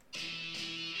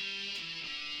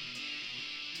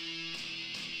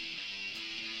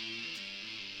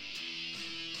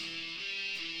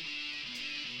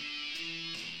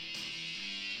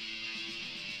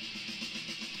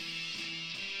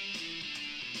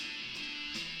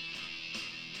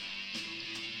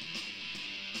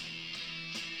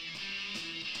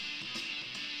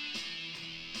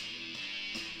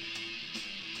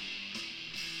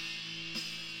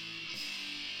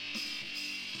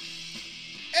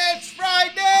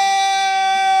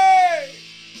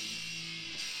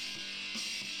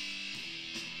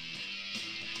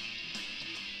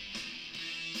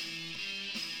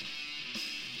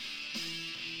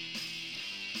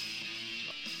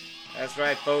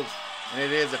right, folks. And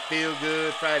it is a Feel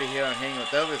Good Friday here on Hanging with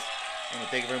Elvis. And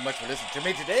thank you very much for listening to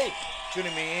me today.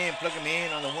 Tuning me in, plugging me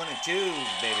in on the 1 and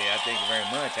 2s, baby. I thank you very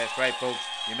much. That's right, folks.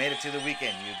 You made it to the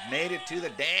weekend. You made it to the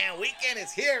damn weekend.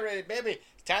 It's here already, baby.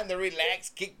 It's time to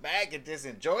relax, kick back, and just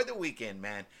enjoy the weekend,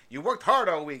 man. You worked hard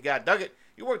all week, God dug it.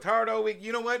 You worked hard all week.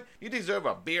 You know what? You deserve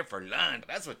a beer for lunch.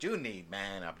 That's what you need,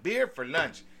 man. A beer for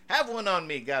lunch. Have one on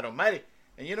me, God almighty.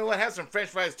 And you know what? Have some french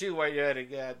fries, too, while you're at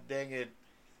it. God dang it.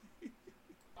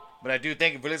 But I do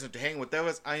thank you for listening to Hanging with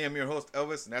Elvis. I am your host,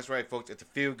 Elvis. And that's right, folks. It's a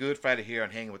Feel Good Friday here on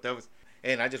Hanging with Elvis.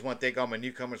 And I just want to thank all my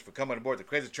newcomers for coming aboard the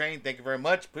Crazy Train. Thank you very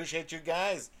much. Appreciate you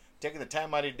guys taking the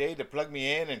time out of your day to plug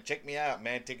me in and check me out,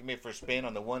 man. Taking me for a spin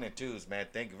on the 1 and 2s, man.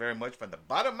 Thank you very much from the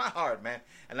bottom of my heart, man.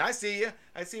 And I see you.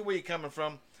 I see where you're coming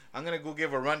from. I'm going to go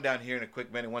give a rundown here in a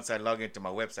quick minute once I log into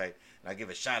my website. And I'll give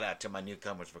a shout out to my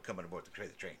newcomers for coming aboard the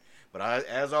Crazy Train. But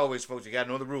as always, folks, you got to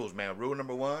know the rules, man. Rule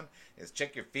number 1 is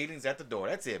check your feelings at the door.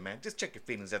 That's it, man. Just check your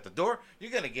feelings at the door.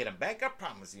 You're going to get them back. I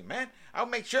promise you, man. I'll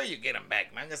make sure you get them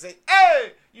back, man. I'm going to say,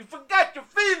 hey, you forgot your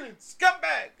feelings. Come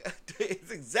back.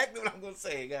 It's exactly what I'm going to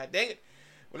say. God dang it.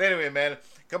 Well, anyway, man,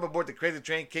 come aboard the Crazy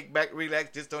Train. Kick back,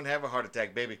 relax. Just don't have a heart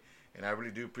attack, baby. And I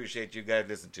really do appreciate you guys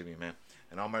listening to me, man.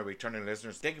 And all my returning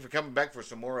listeners, thank you for coming back for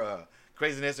some more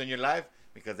craziness in your life.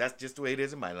 Because that's just the way it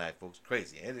is in my life, folks.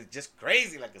 Crazy. It is just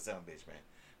crazy like a son of a bitch, man.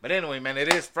 But anyway, man, it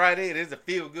is Friday. It is a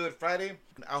Feel Good Friday.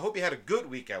 I hope you had a good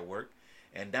week at work.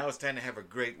 And now it's time to have a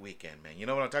great weekend, man. You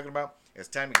know what I'm talking about? It's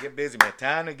time to get busy, man.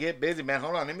 Time to get busy, man.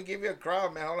 Hold on. Let me give you a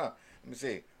crowd, man. Hold on. Let me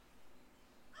see.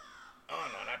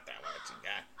 Oh, no, not that one. That's a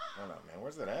guy. Hold on, man.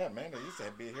 Where's it at, man? They used to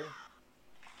be here.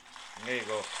 There you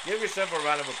go. Give yourself a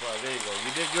round of applause. There you go.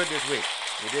 You did good this week.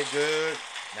 You did good.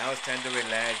 Now it's time to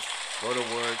relax. Go to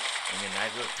work. And your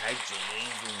nice little tight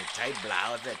jeans and your tight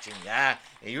blouse, that chingada.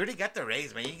 And you already got the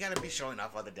raise, man. You got to be showing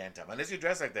off all the damn time. Unless you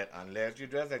dress like that.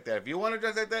 If you want to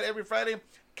dress like that every Friday,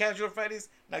 casual Fridays,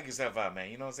 knock yourself out, man.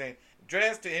 You know what I'm saying?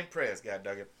 Dress to impress, God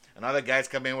dug it. And all the guys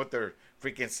come in with their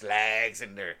freaking slags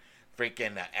and their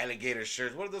freaking alligator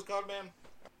shirts. What are those called, man?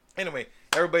 Anyway,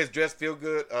 everybody's dressed feel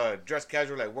good, dressed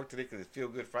casual like work today because it's Feel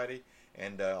Good Friday.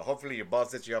 And hopefully your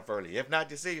boss sets you up early. If not,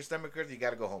 just say your stomach hurts, you got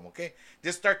to go home, okay?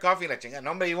 Just start coughing like chinga.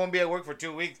 Nombre, you won't be at work for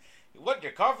 2 weeks. What,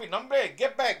 you're coughing? Nombre,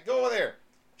 get back. Go over there.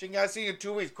 Chinga, I see you in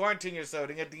 2 weeks. Quarantine yourself.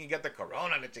 Don't think you got the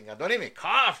corona, la chinga. Don't even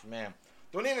cough, man.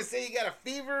 Don't even say you got a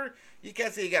fever. You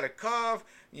can't say you got a cough.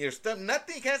 Your stomach,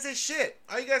 nothing. You can't say shit.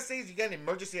 All you got to say is you got an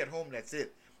emergency at home. That's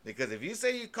it. Because if you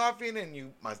say you're coughing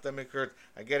and my stomach hurts,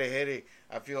 I get a headache,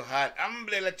 I feel hot,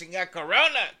 hambre la chingada,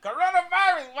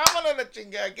 coronavirus, vámonos la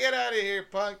chingada, get out of here,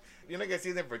 punk. You're not going to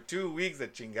see them for 2 weeks, la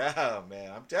chingada,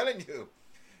 man. I'm telling you.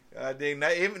 They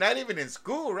not even in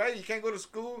school, right? You can't go to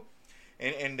school.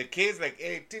 And the kids like,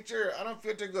 hey, teacher, I don't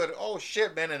feel too good. Oh,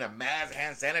 shit, man. And a mask,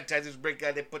 hand sanitizers break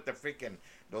out. They put the freaking,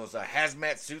 those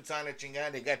hazmat suits on the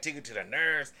chingada. They got to take you to the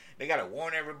nurse. They got to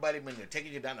warn everybody when they're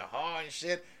taking you down the hall and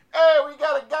shit. Hey, we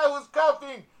got a guy who's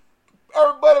coughing.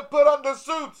 Everybody put on the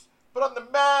suits. Put on the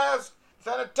mask.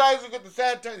 Sanitizer, get the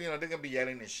sanitizer. You know, they're going to be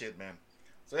yelling and shit, man.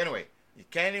 So anyway, you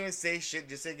can't even say shit.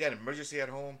 Just say you got an emergency at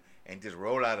home and just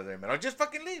roll out of there, man. Or just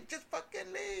fucking leave. Just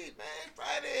fucking leave, man.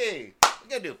 Friday. What you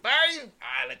going to do? Fire you?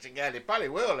 Let you go. They probably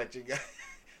will let you go.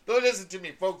 Don't listen to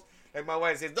me, folks. Like my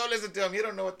wife says, don't listen to him. You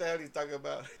don't know what the hell he's talking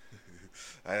about.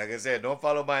 Like I said, don't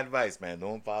follow my advice, man.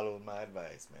 Don't follow my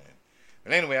advice, man.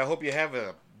 But anyway, I hope you have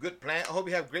a good plan. I hope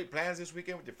you have great plans this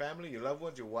weekend with your family, your loved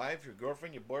ones, your wife, your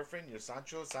girlfriend, your boyfriend, your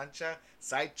Sancho, Sancha,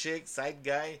 side chick, side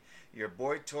guy, your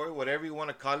boy toy, whatever you want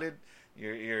to call it,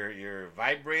 your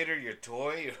vibrator, your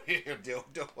toy, your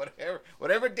dildo,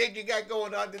 whatever date you got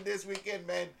going on this weekend,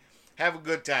 man. Have a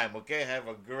good time, okay? Have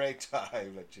a great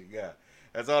time, let you go.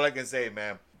 That's all I can say,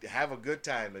 man. Have a good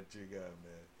time, let you go,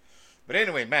 man. But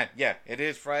anyway, man, yeah, it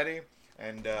is Friday,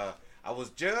 and I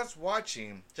was just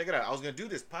watching, check it out, I was going to do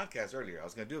this podcast earlier. I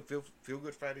was going to do a Feel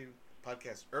Good Friday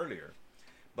podcast earlier.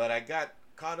 But I got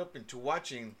caught up into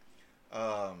watching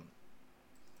a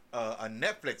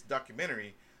Netflix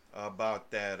documentary about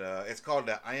that. It's called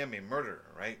I Am a Murderer,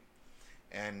 right?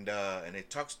 And it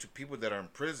talks to people that are in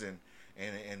prison.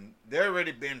 And they're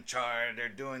already been charged. They're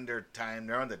doing their time.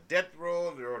 They're on the death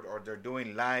row or they're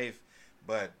doing life.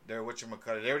 But they're,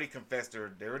 whatchamacallit, they already confessed.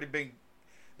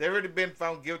 They've already been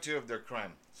found guilty of their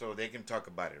crime, so they can talk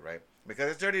about it, right?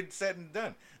 Because it's already said and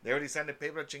done. They already signed the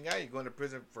paper, chingay, you're going to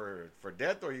prison for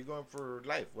death or you're going for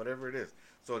life, whatever it is.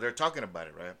 So they're talking about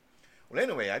it, right? Well,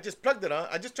 anyway, I just plugged it on.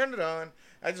 I just turned it on.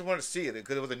 I just wanted to see it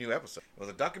because it was a new episode. It was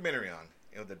a documentary on.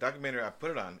 It was the documentary I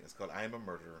put it on. It's called I Am a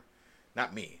Murderer.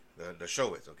 Not me. The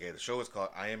show is, okay? The show is called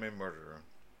I Am a Murderer.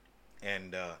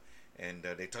 And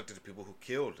they talk to the people who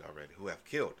killed already, who have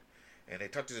killed. And they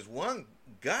talked to this one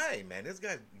guy, man. This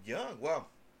guy's young. Well,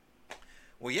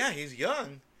 yeah, he's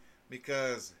young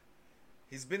because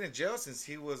he's been in jail since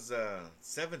he was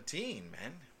 17,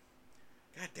 man.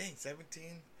 God dang,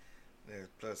 17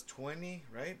 plus 20,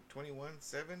 right? 21,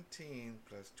 17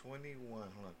 plus 21. Hold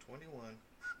on, 21,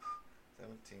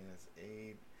 17, that's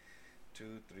 8,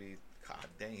 2, 3. God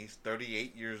dang, he's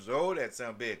 38 years old, that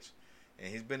son of a bitch.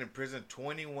 And he's been in prison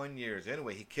 21 years.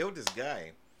 Anyway, he killed this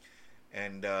guy.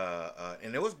 And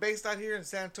it was based out here in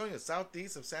San Antonio,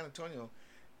 southeast of San Antonio.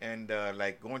 And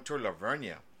like going toward La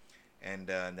Vernia. And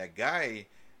that guy,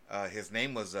 his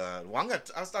name was,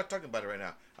 I'll start talking about it right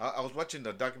now. I was watching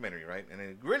the documentary, right? And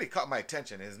it really caught my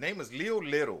attention. His name is Leo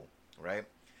Little, right?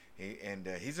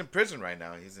 He's in prison right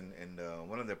now. He's in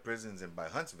one of the prisons by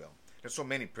Huntsville. There's so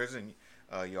many prison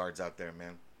yards out there,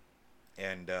 man.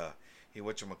 And he,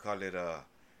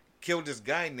 killed this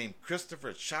guy named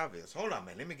Christopher Chavez. Hold on,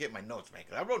 man. Let me get my notes, man.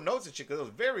 'Cause I wrote notes and shit because it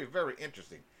was very, very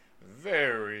interesting.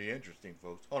 Very interesting,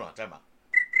 folks. Hold on, time out.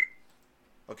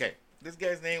 Okay, this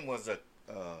guy's name was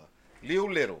Leo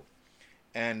Little.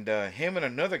 And him and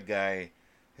another guy,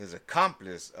 his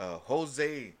accomplice,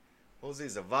 Jose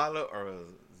Zavala, or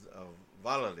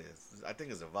Zavala is. I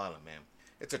think it's Zavala, man.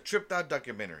 It's a tripped out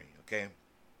documentary, okay?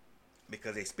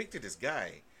 Because they speak to this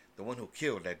guy, the one who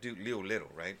killed that dude, Leo Little,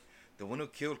 right? The one who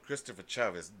killed Christopher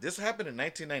Chavez. This happened in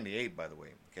 1998, by the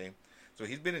way, okay? So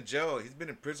he's been in jail. He's been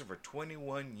in prison for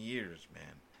 21 years,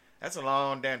 man. That's a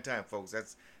long damn time, folks.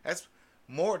 That's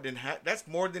more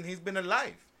than he's been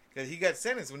alive. Because he got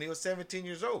sentenced when he was 17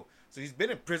 years old. So he's been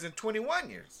in prison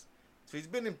 21 years. So he's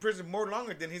been in prison more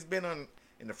longer than he's been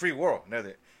in the free world.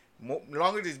 Longer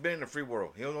than he's been in the free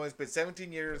world. He only spent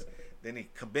 17 years. Then he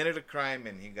committed a crime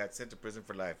and he got sent to prison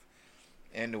for life.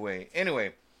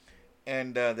 Anyway.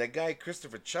 And that guy,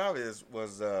 Christopher Chavez,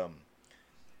 was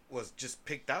just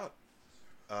picked out.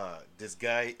 This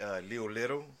guy, Leo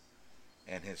Little,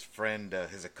 and his friend,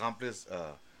 his accomplice,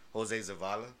 Jose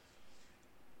Zavala,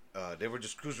 they were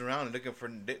just cruising around looking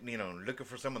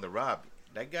for someone to rob.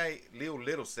 That guy,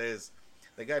 Little says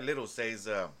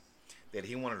that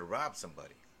he wanted to rob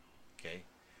somebody. Okay,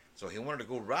 so he wanted to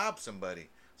go rob somebody.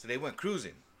 So they went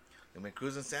cruising. They went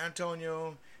cruising San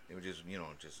Antonio. They were just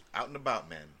out and about,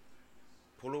 man.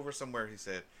 Pull over somewhere, he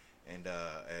said, and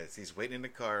as he's waiting in the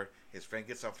car, his friend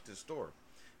gets off at the store.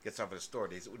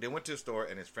 They went to the store,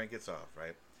 and his friend gets off,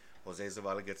 right? Jose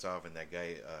Zavala gets off, and that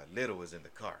guy Little is in the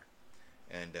car,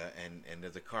 and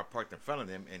there's a car parked in front of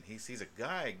them, and he sees a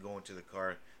guy go into the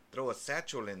car, throw a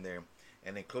satchel in there,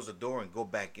 and then close the door and go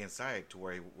back inside to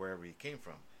wherever he came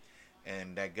from.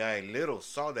 And that guy Little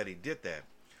saw that he did that,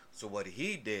 so what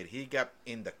he did, he got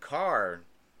in the car,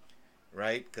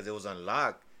 right, because it was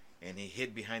unlocked. And he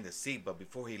hid behind the seat, but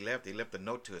before he left a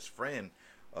note to his friend,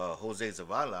 Jose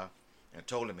Zavala, and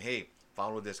told him, hey,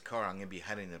 follow this car, I'm going to be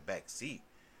hiding in the back seat.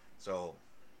 So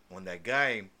when that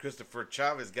guy, Christopher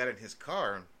Chavez, got in his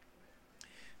car,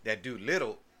 that dude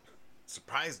Little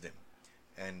surprised him.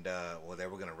 And, they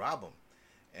were going to rob him.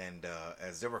 And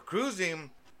as they were cruising,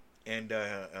 and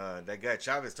that guy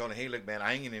Chavez told him, hey, look, man,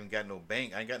 I ain't even got no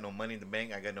bank. I ain't got no money in the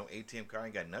bank. I got no ATM card. I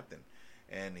ain't got nothing.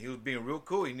 And he was being real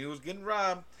cool. He knew he was getting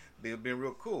robbed, but he was being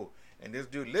real cool. And this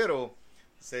dude Little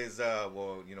says,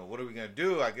 what are we going to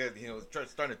do? I guess,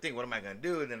 starting to think, what am I going to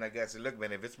do? And then I guy said, look,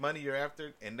 man, if it's money you're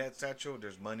after in that satchel,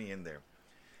 there's money in there.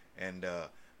 And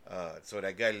so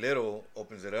that guy Little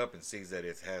opens it up and sees that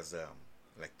it has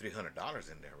like $300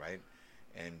 in there, right?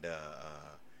 And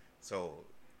so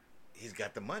he's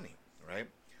got the money, right?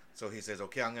 So he says,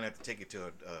 okay, I'm going to have to take you to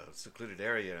a secluded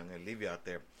area. I'm going to leave you out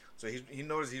there. So he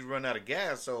noticed he'd run out of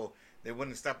gas, so they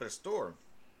wouldn't stop at a store.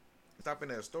 Stopping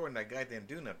at a store, and that guy didn't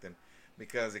do nothing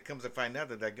because it comes to find out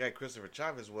that guy, Christopher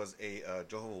Chavez, was a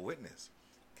Jehovah's Witness.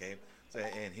 Okay? So,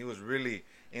 and he was really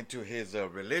into his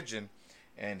religion,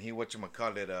 and they're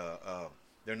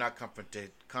not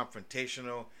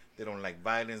confrontational. They don't like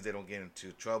violence. They don't get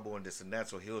into trouble and this and that.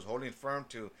 So he was holding firm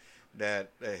to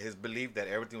that his belief that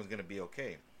everything was going to be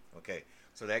okay. Okay?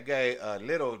 So that guy,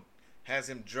 Little, has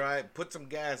him put some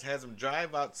gas, has him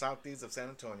drive out southeast of San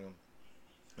Antonio.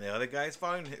 The other guy's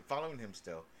following him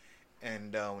still.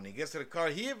 And when he gets to the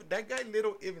car, that guy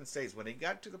Little even says, when they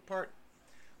got to the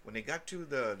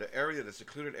area, the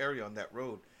secluded area on that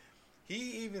road,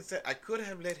 he even said, I could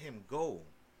have let him go.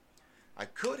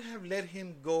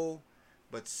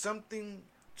 But something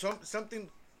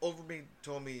over me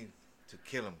told me to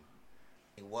kill him.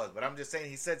 He was, but I'm just saying,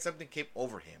 he said something came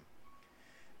over him.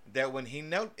 That when he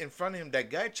knelt in front of him, that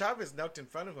guy Chavez knelt in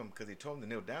front of him because he told him to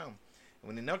kneel down. And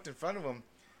when he knelt in front of him,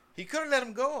 he could have let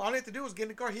him go. All he had to do was get in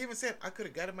the car. He even said, I could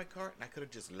have got in my car and I could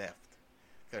have just left.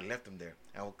 Could have left him there.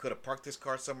 And could have parked his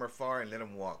car somewhere far and let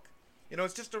him walk. You know,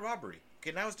 it's just a robbery.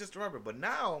 Okay, now it's just a robbery. But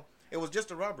now, it was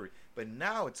just a robbery. But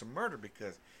now it's a murder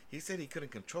because he said he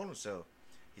couldn't control himself.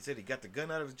 He said he got the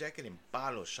gun out of his jacket and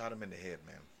Palo shot him in the head,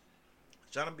 man.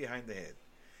 Shot him behind the head.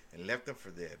 And left him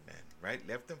for dead, man. Right?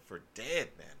 Left him for dead,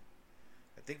 man.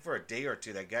 I think for a day or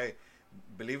two, that guy,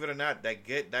 believe it or not, that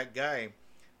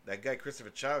guy,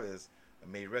 Christopher Chavez,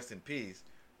 may rest in peace,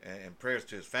 and prayers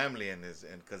to his family and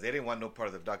because they didn't want no part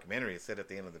of the documentary. It said at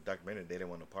the end of the documentary they didn't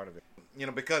want no part of it. You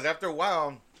know, because after a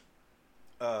while,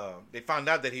 they found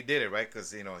out that he did it, right?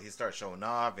 Because you know he started showing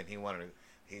off and he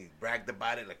bragged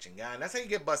about it like chingada. That's how you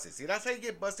get busted. See, that's how you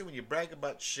get busted when you brag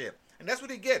about shit, and that's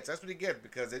what he gets. That's what he gets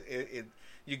because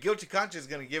your guilty conscience is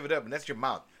gonna give it up, and that's your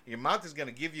mouth. Your mouth is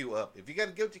gonna give you up. If you got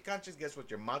a guilty conscience, guess what?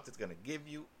 Your mouth is gonna give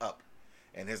you up,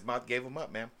 and his mouth gave him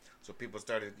up, man. So people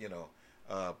started,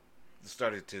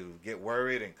 started to get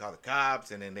worried and call the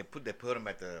cops, and then they put him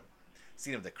at the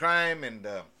scene of the crime, and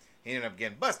he ended up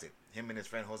getting busted. Him and his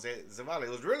friend Jose Zavala. It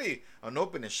was really an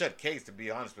open and shut case, to be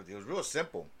honest with you. It was real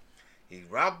simple. He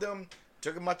robbed him,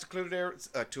 took him out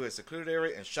to a secluded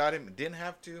area, and shot him. Didn't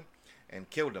have to, and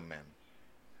killed him, man.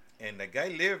 And the guy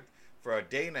lived for a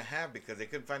day and a half because they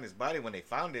couldn't find his body. When they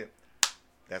found it,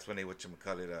 that's when they they took him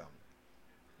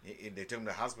to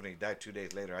the hospital. And he died 2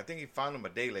 days later. I think he found him a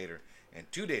day later,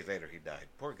 and 2 days later he died.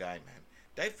 Poor guy, man,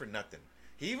 died for nothing.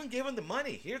 He even gave him the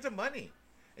money. Here's the money,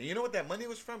 and you know what that money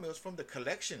was from? It was from the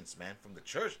collections, man, from the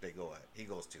church he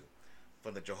goes to,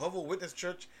 from the Jehovah's Witness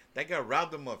church. That guy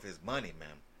robbed him of his money,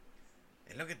 man.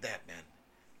 And look at that, man.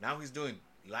 Now he's doing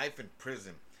life in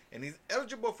prison, and he's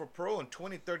eligible for parole in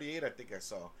 2038. I think I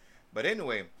saw. But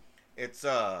anyway, it's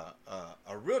a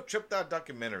real tripped out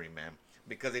documentary, man.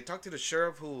 Because they talked to the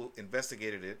sheriff who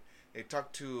investigated it. They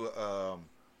talked to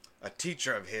a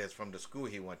teacher of his from the school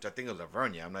he went to. I think it was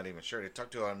Lavernia. I'm not even sure. They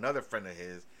talked to another friend of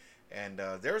his. And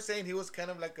they were saying he was kind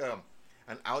of like an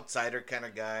outsider kind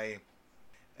of guy.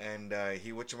 And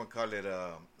he,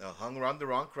 hung around the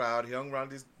wrong crowd. He hung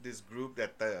around this group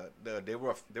that they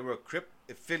were Crip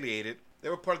affiliated. They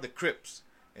were part of the Crips.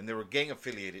 And they were gang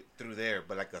affiliated through there.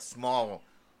 But like a small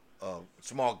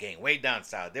gang, way down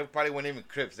south. They probably weren't even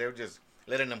Crips. They were just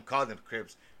letting them call them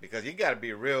Crips, because you got to be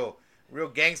a real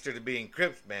gangster to be in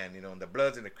Crips, man. You know, and the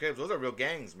Bloods and the Crips, those are real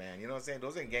gangs, man. You know what I'm saying?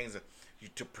 Those ain't gangs you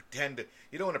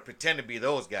don't want to pretend to be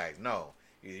those guys. No,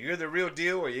 either you're the real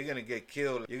deal or you're gonna get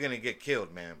killed. You're gonna get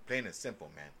killed, man. Plain and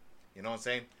simple, man. You know what I'm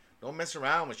saying? Don't mess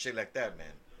around with shit like that, man.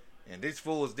 And these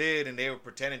fools did, and they were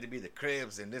pretending to be the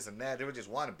Crips and this and that. They were just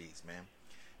wannabes, man.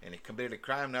 And they committed a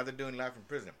crime. Now they're doing life in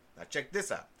prison. Now check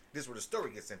this out. This is where the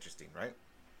story gets interesting, right?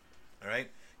 All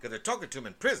right? Because they're talking to him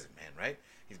in prison, man, right?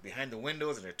 He's behind the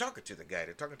windows, and they're talking to the guy.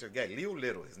 They're talking to the guy, Leo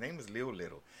Little. His name is Leo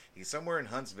Little. He's somewhere in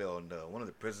Huntsville, in one of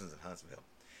the prisons in Huntsville.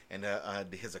 And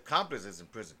his accomplice is in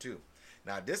prison, too.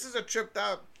 Now, this is a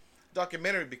tripped-out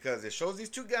documentary because it shows these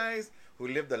two guys who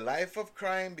lived a life of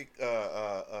crime. They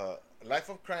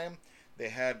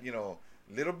had,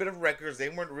 little bit of records. They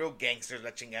weren't real gangsters,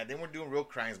 they weren't doing real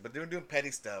crimes, but they were doing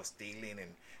petty stuff, stealing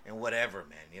and whatever,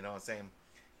 man. You know what I'm saying?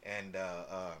 And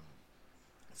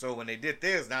so when they did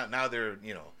this, now they're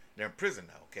they're in prison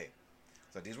now. Okay,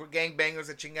 so these were gangbangers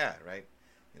at chingada, right?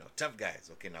 Tough guys.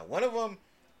 Okay, now one of them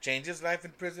changed his life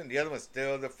in prison. The other one's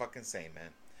still the fucking same, man.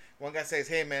 One guy says,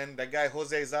 "Hey, man, that guy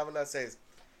Jose Zavala says,"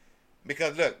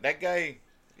 because look, that guy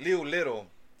Leo Little.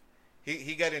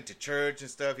 He got into church and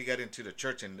stuff. He got into the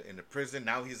church in the prison.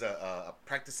 Now he's a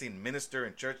practicing minister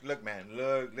in church. Look, man.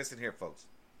 Listen here, folks.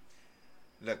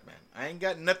 Look, man. I ain't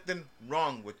got nothing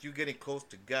wrong with you getting close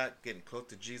to God, getting close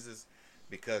to Jesus,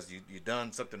 because you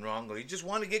done something wrong or you just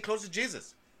want to get close to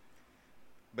Jesus.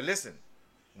 But listen,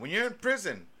 when you're in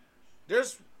prison,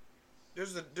 there's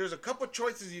a couple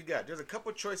choices you got. There's a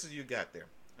couple choices you got there.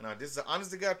 And this is the honest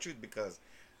to God truth because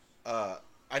I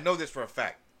know this for a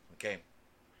fact. Okay.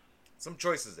 Some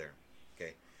choices there,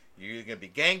 okay? You're going to be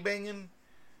gangbanging.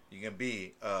 You're going to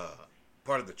be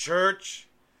part of the church.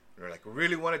 Or like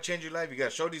really want to change your life. You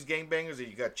got to show these gangbangers that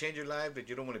you got to change your life, that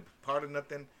you don't want to be part of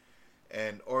nothing.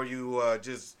 Or you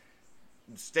just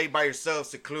stay by yourself,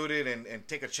 secluded, and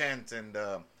take a chance and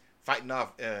fighting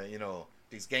off,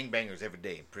 these gangbangers every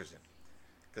day in prison.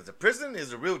 Because the prison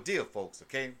is a real deal, folks,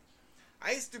 okay?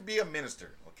 I used to be a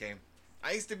minister, okay?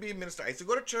 I used to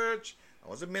go to church. I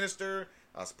was a minister.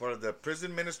 I was part of the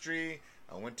prison ministry.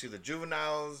 I went to the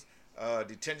juveniles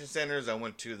detention centers. I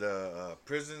went to the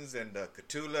prisons in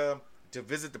Cotulla to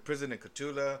visit the prison in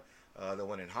Cotulla, the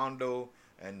one in Hondo.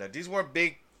 And these weren't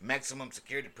big maximum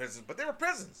security prisons, but they were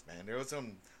prisons, man. There was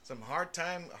some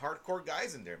hardcore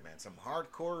guys in there, man. Some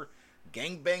hardcore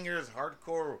gangbangers,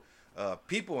 hardcore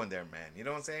people in there, man. You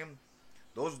know what I'm saying?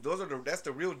 That's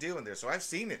the real deal in there. So I've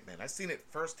seen it, man. I've seen it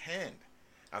firsthand.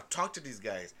 I've talked to these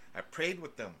guys. I prayed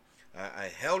with them. I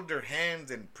held their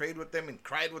hands and prayed with them and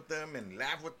cried with them and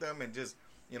laughed with them and just,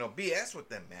 BS with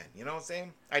them, man. You know what I'm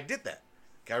saying? I did that.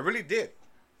 Okay, I really did.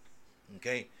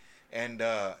 Okay, and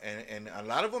a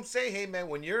lot of them say, hey, man,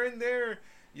 when you're in there,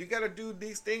 you got to do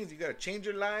these things. You got to change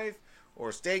your life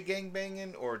or stay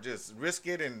gangbanging or just risk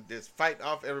it and just fight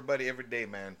off everybody every day,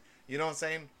 man. You know what I'm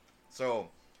saying? So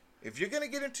if you're going to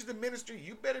get into the ministry,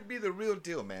 you better be the real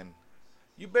deal, man.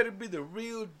 You better be the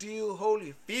real deal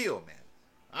Holyfield, man.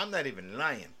 I'm not even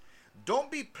lying. Don't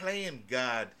be playing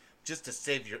God just to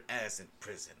save your ass in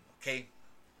prison, okay?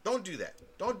 Don't do that.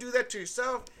 Don't do that to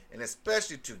yourself and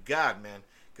especially to God, man.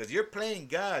 Because you're playing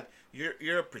God.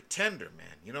 You're a pretender,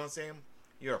 man. You know what I'm saying?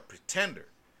 You're a pretender.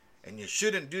 And you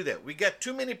shouldn't do that. We got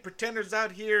too many pretenders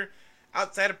out here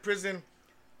outside of prison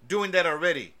doing that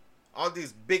already. All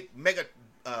these big mega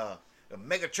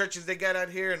churches they got out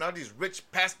here and all these rich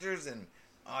pastors and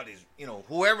all these,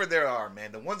 whoever there are,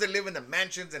 man. The ones that live in the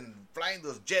mansions and flying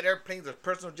those jet airplanes, those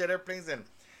personal jet airplanes and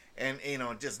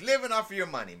just living off of your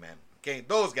money, man. Okay,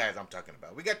 those guys I'm talking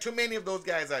about. We got too many of those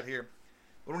guys out here.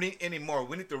 We don't need any more.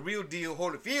 We need the real deal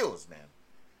Holyfields, man.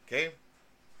 Okay?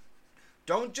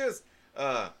 Don't just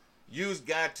use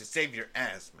God to save your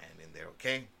ass, man, in there,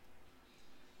 okay?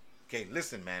 Okay,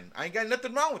 listen, man. I ain't got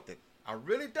nothing wrong with it. I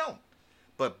really don't.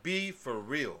 But be for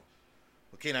real.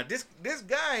 Okay, now this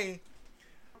guy,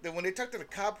 that when they talked to the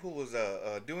cop who was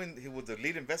he was the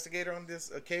lead investigator on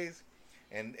this case,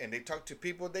 and they talked to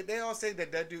people, they all say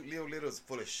that dude Leo Little is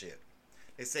full of shit.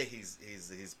 They say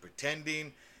he's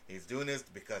pretending. He's doing this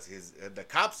because the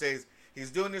cop says he's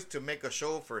doing this to make a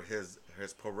show for his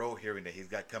parole hearing that he's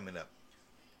got coming up,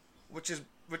 which is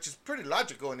pretty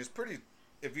logical and it's pretty.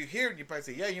 If you hear it, you probably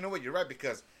say, yeah, you know what, you're right,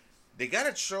 because they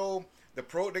gotta show the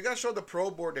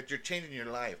parole board that you're changing your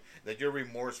life, that you're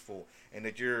remorseful, and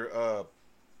that you're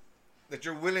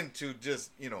willing to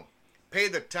just pay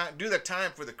the time, do the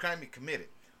time for the crime you committed.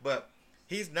 But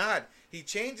he's not. He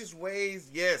changed his ways,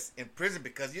 yes, in prison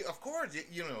because, of course,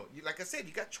 like I said,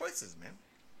 you got choices, man.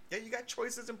 Yeah, you got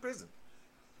choices in prison.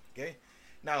 Okay?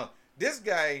 Now, this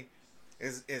guy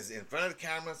is in front of the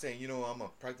camera saying, I'm a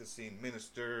practicing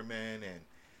minister, man,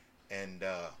 and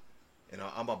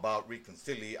I'm about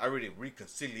I already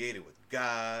reconciliated with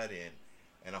God,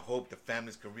 and I hope the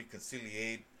families can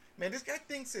reconciliate. Man, this guy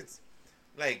thinks it's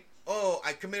like, oh,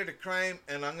 I committed a crime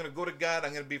and I'm going to go to God,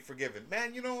 I'm going to be forgiven.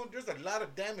 Man, there's a lot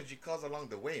of damage you caused along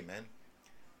the way, man.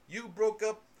 You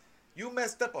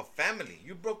messed up a family.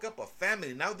 You broke up a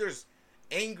family. Now there's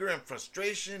anger and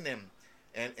frustration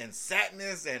and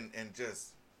sadness and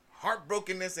just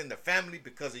heartbrokenness in the family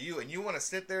because of you. And you want to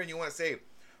sit there and you want to say,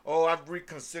 oh, I've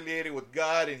reconciliated with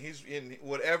God and he's in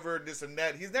whatever, this and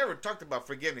that. He's never talked about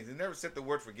forgiveness. He's never said the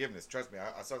word forgiveness. Trust me,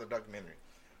 I saw the documentary.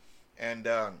 And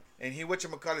he,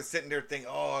 whatchamacallit, sitting there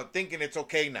thinking it's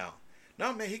okay now.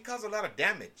 No, man, he caused a lot of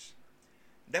damage.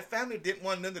 That family didn't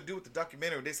want nothing to do with the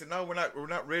documentary. They said, no, we're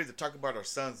not ready to talk about our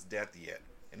son's death yet.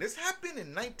 And this happened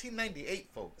in 1998,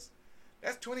 folks.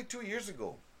 That's 22 years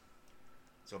ago.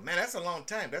 So, man, that's a long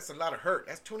time. That's a lot of hurt.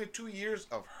 That's 22 years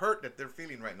of hurt that they're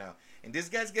feeling right now. And this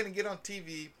guy's going to get on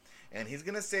TV, and he's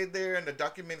going to say there in the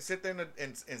documentary, sit there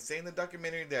and say in the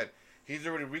documentary that he's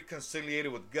already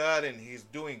reconciliated with God and he's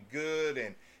doing good,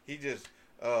 and he just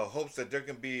hopes that there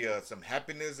can be some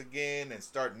happiness again and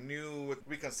start new,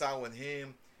 reconcile with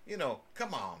him.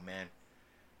 Come on, man.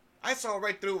 I saw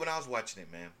right through when I was watching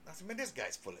it, man. I said, man, this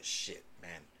guy's full of shit,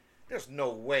 man. There's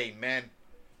no way, man.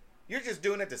 You're just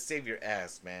doing it to save your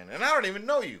ass, man. And I don't even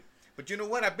know you. But you know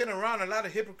what? I've been around a lot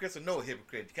of hypocrites and no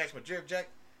hypocrite. You catch my drift, Jack?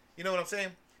 You know what I'm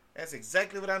saying? That's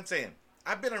exactly what I'm saying.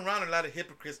 I've been around a lot of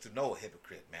hypocrites to know a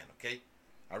hypocrite, man, okay?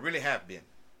 I really have been.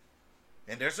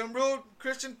 And there's some real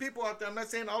Christian people out there. I'm not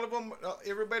saying all of them,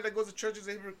 everybody that goes to church is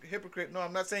a hypocrite. No,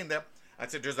 I'm not saying that. I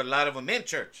said there's a lot of them in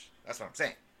church. That's what I'm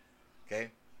saying.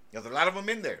 Okay? There's a lot of them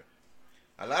in there.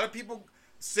 A lot of people,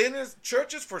 sinners,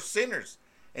 churches for sinners.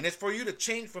 And it's for you to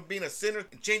change from being a sinner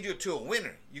and change you to a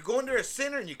winner. You go in there a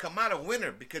sinner and you come out a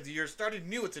winner because you're starting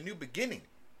new. It's a new beginning.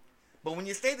 But when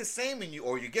you stay the same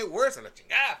or you get worse, I'm like,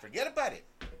 forget about it.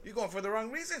 You're going for the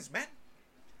wrong reasons, man.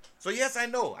 So yes, I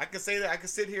know. I can say that. I can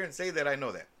sit here and say that I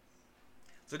know that.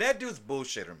 So that dude's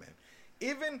bullshitter, man.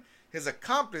 Even his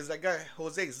accomplice, that guy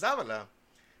Jose Zavala,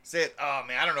 said, "Oh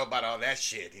man, I don't know about all that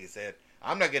shit." He said,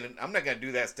 "I'm not gonna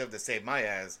do that stuff to save my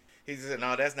ass." He said,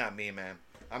 "No, that's not me, man.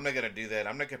 I'm not gonna do that.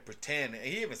 I'm not gonna pretend." And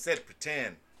he even said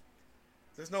pretend.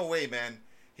 There's no way, man.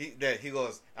 He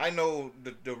goes, "I know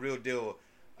the real deal.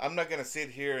 I'm not gonna sit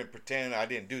here and pretend I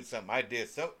didn't do something. I did.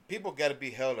 Some people got to be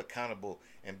held accountable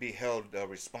and be held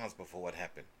responsible for what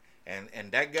happened.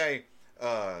 And that guy,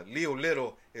 Leo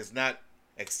Little, is not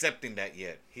accepting that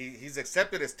yet. He's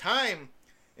accepted his time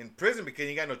in prison because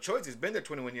he got no choice. He's been there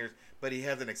 21 years, but he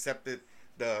hasn't accepted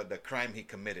the crime he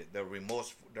committed. The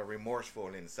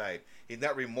remorseful inside. He's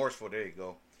not remorseful. There you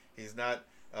go. He's not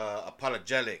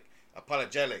apologetic,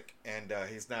 and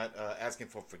he's not asking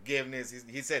for forgiveness.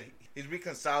 He said he's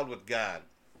reconciled with God.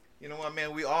 You know what,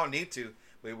 man? We all need to,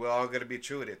 but we're all gonna be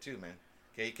true with it too, man.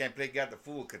 Okay, you can't play God the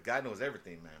fool because God knows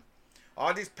everything, man.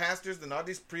 All these pastors and all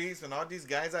these priests and all these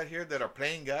guys out here that are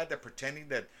playing God, that pretending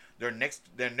that they're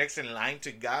next in line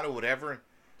to God or whatever,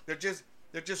 they're just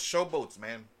showboats,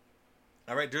 man.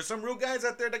 All right, there's some real guys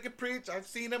out there that can preach. I've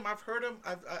seen them. I've heard them.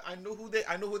 I know who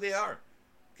they are.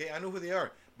 Okay, I know who they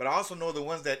are. But I also know the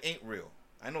ones that ain't real.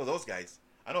 I know those guys.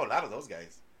 I know a lot of those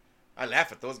guys. I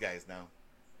laugh at those guys now.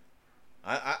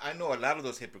 I know a lot of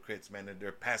those hypocrites, man. And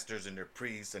they're pastors and they're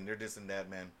priests and they're this and that,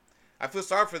 man. I feel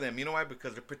sorry for them. You know why?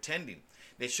 Because they're pretending.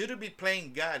 They shouldn't be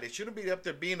playing God. They shouldn't be up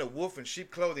there being a wolf in sheep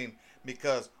clothing,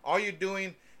 because all you're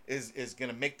doing is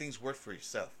going to make things worse for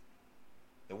yourself.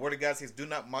 The Word of God says, do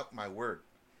not mock my word.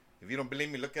 If you don't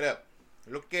believe me, look it up.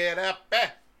 Look it up.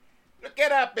 Look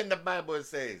it up in the Bible, it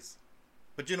says.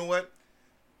 But you know what?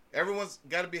 Everyone's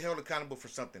got to be held accountable for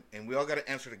something, and we all got to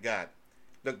answer to God.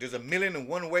 Look, there's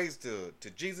 1,000,001 ways to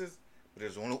Jesus, but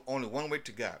there's only one way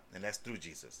to God, and that's through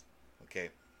Jesus. Okay?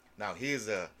 Now, He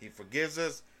forgives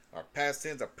us our past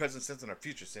sins, our present sins, and our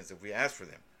future sins if we ask for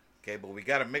them. Okay? But we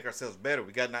got to make ourselves better.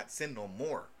 We got to not sin no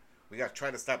more. We got to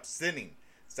try to stop sinning.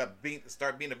 Start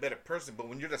being a better person. But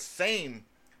when you're the same,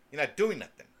 you're not doing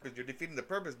nothing, because you're defeating the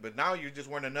purpose. But now you're just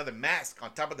wearing another mask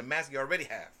on top of the mask you already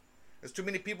have. There's too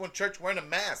many people in church wearing a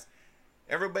mask.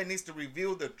 Everybody needs to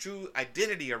reveal the true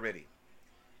identity already.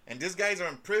 And these guys are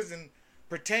in prison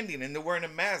pretending, and they're wearing a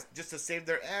mask just to save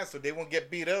their ass, so they won't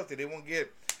get beat up, so they won't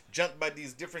get jumped by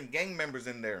these different gang members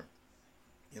in there.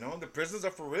 You know, the prisons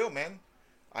are for real, man.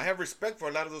 I have respect for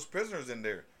a lot of those prisoners in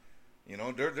there. You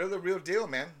know, they're the real deal,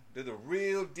 man. They're the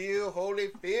real deal,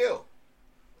 Holyfield.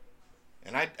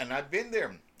 And I've been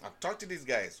there. I've talked to these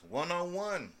guys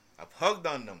one-on-one. I've hugged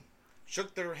on them,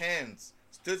 shook their hands,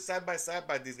 stood side by side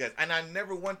by these guys. And I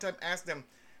never one time asked them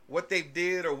what they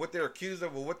did or what they're accused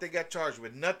of or what they got charged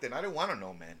with. Nothing. I didn't want to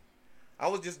know, man. I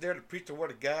was just there to preach the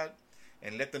word of God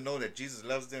and let them know that Jesus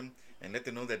loves them, and let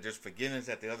them know that there's forgiveness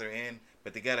at the other end.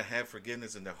 But they got to have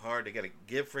forgiveness in their heart. They got to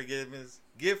give forgiveness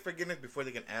before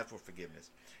they can ask for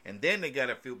forgiveness. And then they got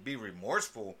to be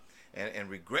remorseful and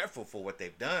regretful for what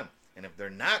they've done. And if they're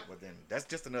not, well, then that's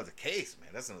just another case, man.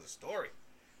 That's another story.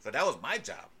 So that was my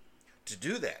job, to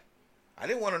do that. I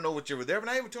didn't want to know what you were there, but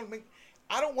I even told them,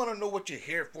 I don't want to know what you're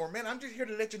here for, man. I'm just here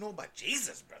to let you know about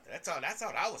Jesus, brother. That's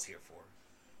all I was here for.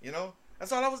 You know?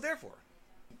 That's all I was there for.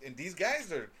 And these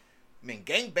guys are,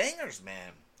 gang bangers,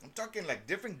 man. I'm talking like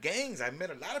different gangs. I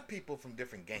met a lot of people from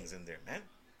different gangs in there, man.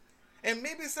 And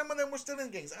maybe some of them were still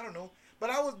in gangs. I don't know.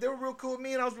 But they were real cool with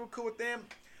me, and I was real cool with them.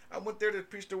 I went there to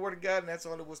preach the word of God, and that's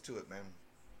all it was to it, man.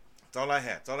 That's all I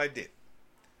had. That's all I did.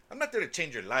 I'm not there to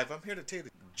change your life. I'm here to tell you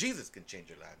that Jesus can change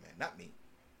your life, man, not me.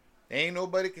 Ain't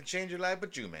nobody can change your life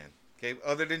but you, man. Okay,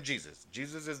 other than Jesus.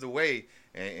 Jesus is the way,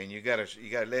 and you gotta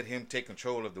let Him take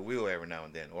control of the wheel every now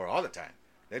and then, or all the time.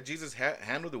 Let Jesus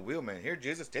handle the wheel, man. Here,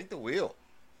 Jesus, take the wheel.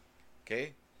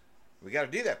 Okay, we gotta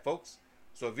do that, folks.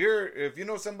 So if you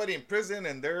know somebody in prison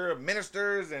and they're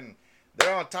ministers and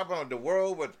they're on top of the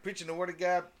world with preaching the word of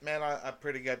God, man, I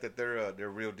pray to God that they're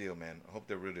real deal, man. I hope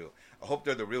they're real deal. I hope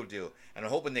they're the real deal, and I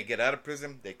hope when they get out of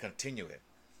prison, they continue it.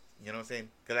 You know what I'm saying?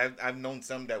 Because I've known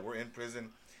some that were in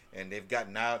prison, and they've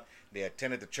gotten out. They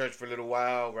attended the church for a little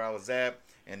while where I was at,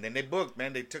 and then they booked,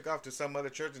 man. They took off to some other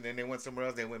church, and then they went somewhere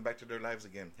else. They went back to their lives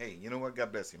again. Hey, you know what?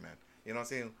 God bless you, man. You know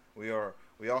what I'm saying?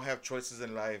 We all have choices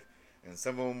in life, and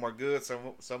some of them are good,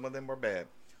 some of them are bad.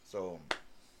 So,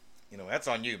 you know, that's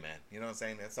on you, man. You know what I'm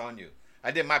saying? That's on you.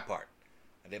 I did my part.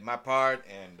 And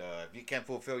if you can't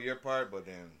fulfill your part, but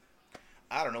then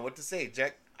I don't know what to say,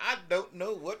 Jack. I don't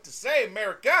know what to say,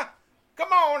 America.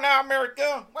 Come on now,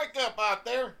 America. Wake up out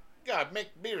there. You gotta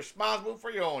be responsible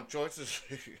for your own choices.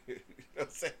 You know what I'm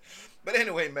saying? But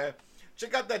anyway, man,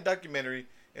 check out that documentary.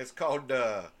 It's called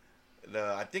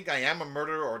I Think I Am a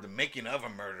Murderer, or The Making of a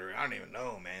Murderer. I don't even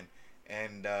know, man.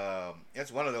 And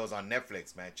it's one of those on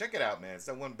Netflix, man. Check it out, man. It's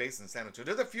the one based in San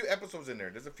Antonio. There's a few episodes in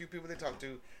there. There's a few people they talk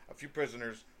to, a few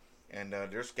prisoners, and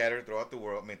they're scattered throughout the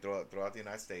world. Throughout the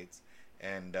United States,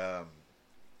 and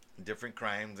different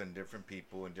crimes and different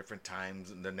people and different times.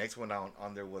 And the next one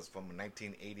on there was from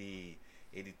 1980,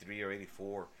 83 or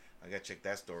 84. I gotta check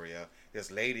that story out. This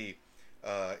lady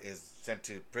is sent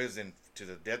to prison to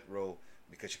the death row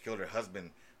because she killed her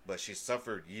husband, but she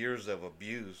suffered years of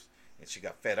abuse and she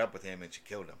got fed up with him and she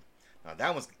killed him. Now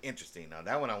that one's interesting. Now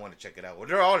that one I want to check it out. Well,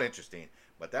 they're all interesting,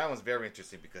 but that one's very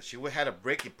interesting because she had a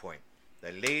breaking point.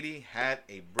 The lady had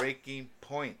a breaking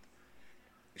point.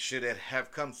 Should it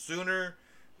have come sooner?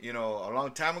 You know, a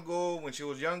long time ago when she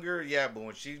was younger, yeah, but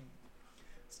when she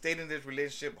stayed in this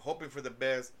relationship hoping for the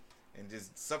best and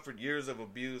just suffered years of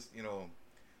abuse, you know,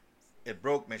 it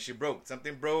broke, man. She broke.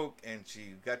 Something broke, and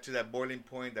she got to that boiling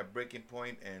point, that breaking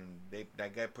point, and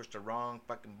that guy pushed the wrong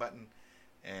fucking button,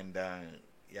 and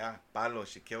yeah, Pablo,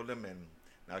 she killed him, and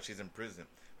now she's in prison.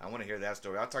 I want to hear that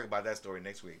story. I'll talk about that story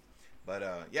next week.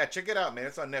 But yeah, check it out, man.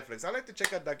 It's on Netflix. I like to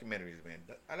check out documentaries, man.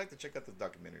 I like to check out the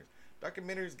documentaries.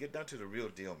 Documentaries get down to the real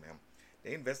deal, man.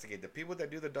 They investigate. The people that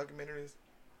do the documentaries,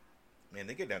 man,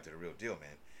 they get down to the real deal,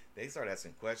 man. They start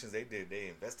asking questions. They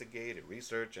investigate and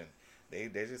research, and they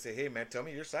just say, hey, man, tell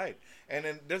me your side. And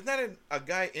then there's not a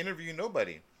guy interviewing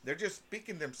nobody. They're just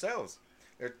speaking themselves.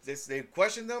 They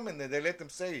question them, and then they let them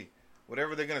say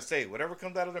whatever they're going to say. Whatever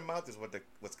comes out of their mouth is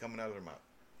what's coming out of their mouth.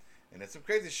 And it's some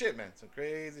crazy shit, man. Some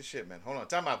crazy shit, man. Hold on.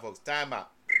 Time out, folks. Time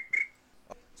out.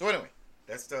 So anyway,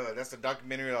 that's the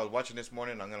documentary I was watching this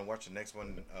morning. I'm going to watch the next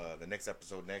one, the next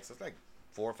episode next. It's like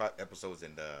 4 or 5 episodes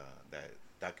in that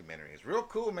documentary. It's real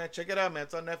cool, man. Check it out, man.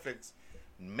 It's on Netflix.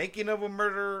 Making of a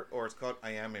Murderer, or it's called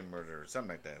I Am a Murderer, something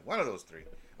like that. One of those three.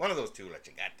 One of those two. Like,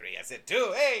 you got 3. I said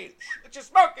 2. Hey, what you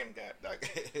smoking?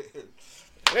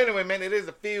 Anyway, man, it is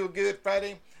a Feel Good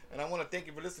Friday, and I want to thank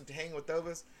you for listening to Hang With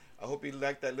Elvis. I hope you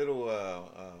liked that little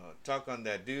talk on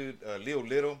that dude, Leo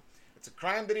Little. It's a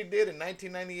crime that he did in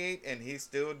 1998, and he's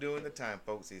still doing the time,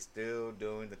 folks. He's still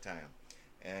doing the time.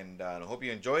 And I hope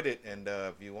you enjoyed it. And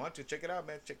if you want to, check it out,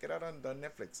 man. Check it out on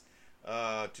Netflix.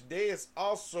 Today is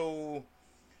also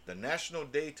the National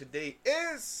Day. Today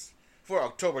is for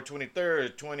October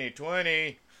 23rd,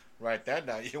 2020. Write that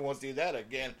down. You won't see that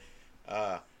again.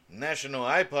 National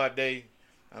iPod Day.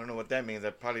 I don't know what that means.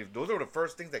 Those are the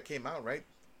first things that came out, right?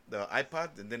 The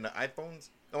iPod and then the iPhones.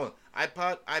 Oh,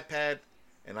 iPod, iPad,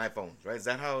 and iPhones, right? Is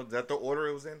that the order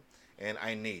it was in? And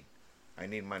I need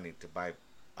money to buy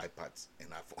iPods and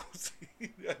iPhones.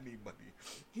 I need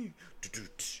money.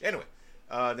 Anyway,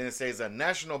 then it says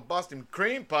National Boston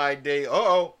Cream Pie Day.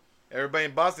 Uh-oh. Everybody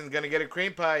in Boston is going to get a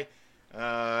cream pie.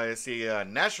 Let's see,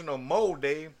 National Mole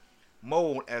Day.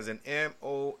 Mole as in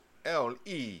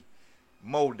M-O-L-E.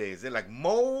 Mole Day. Is it like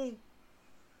mole?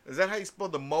 Is that how you spell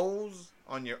the moles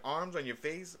on your arms, on your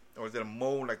face? Or is it a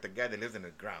mole like the guy that lives in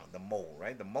the ground? The mole,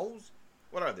 right? The moles?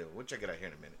 What are they? We'll check it out here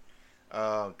in a minute.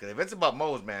 Because if it's about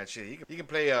moles, man, shit, you can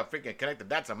play freaking connect the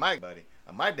dots on my body.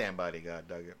 On my damn body, god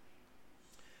dog it.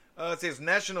 It says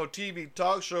National TV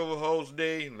Talk Show Host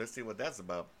Day. Let's see what that's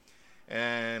about.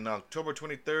 And October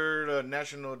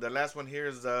 23rd, the last one here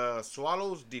is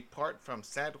Swallows Depart from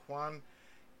San Juan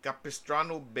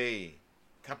Capistrano Bay.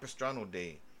 Capistrano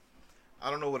Day. I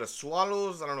don't know what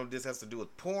swallows. I don't know if this has to do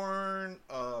with porn.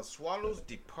 Swallows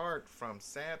depart from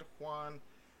San Juan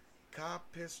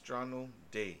Capistrano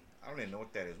Day. I don't even know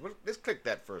what that is. Let's click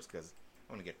that first because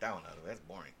I want to get that one out of it. That's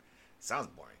boring. Sounds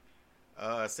boring.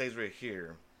 It says right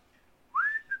here.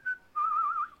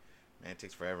 Man, it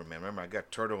takes forever, man. Remember, I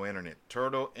got Turtle Internet.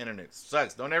 Turtle Internet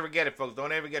sucks. Don't ever get it, folks.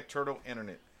 Don't ever get Turtle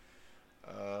Internet.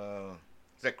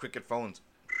 It's like Cricket phones.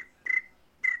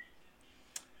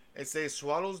 It says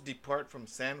swallows depart from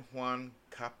San Juan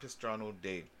Capistrano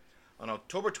Day. On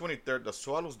October 23rd, the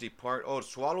swallows depart. Oh,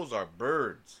 swallows are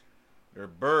birds. They're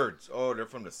birds. Oh, they're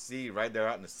from the sea, right? They're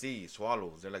out in the sea.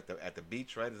 Swallows. They're like at the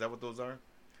beach, right? Is that what those are?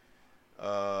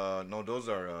 No, those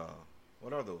are.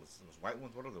 What are those? Those white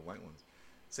ones? What are the white ones?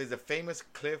 It says the famous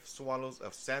cliff swallows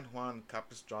of San Juan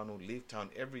Capistrano leave town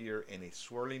every year in a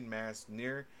swirling mass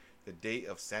near the day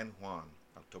of San Juan,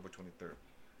 October 23rd.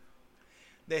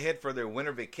 They head for their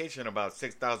winter vacation about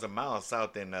 6,000 miles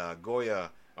south in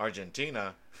Goya,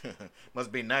 Argentina.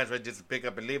 Must be nice, right? Just to pick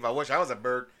up and leave. I wish I was a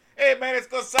bird. Hey, man, let's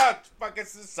go south. Fucking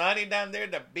sunny down there.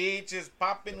 The beach is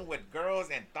popping with girls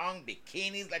and thong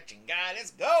bikinis. La chingada.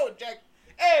 Let's go, Jack.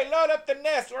 Hey, load up the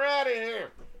nest. We're out of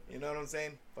here. You know what I'm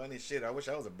saying? Funny shit. I wish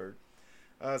I was a bird.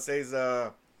 It says,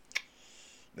 how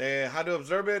to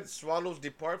observe it. Swallows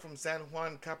depart from San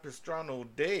Juan Capistrano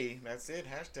Day. That's it.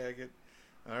 Hashtag it.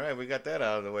 All right, we got that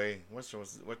out of the way. What's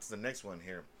the next one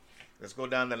here? Let's go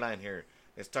down the line here.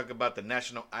 Let's talk about the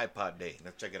National iPod Day.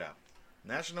 Let's check it out.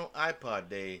 National iPod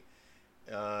Day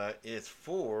is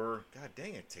for... God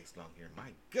dang, it takes long here. My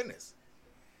goodness.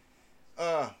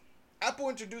 Apple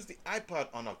introduced the iPod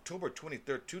on October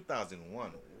 23rd,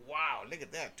 2001. Wow, look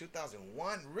at that.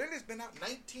 2001? Really? It's been out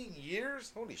 19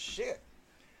 years? Holy shit.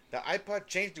 The iPod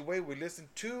changed the way we listen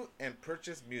to and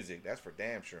purchase music. That's for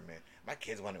damn sure, man. My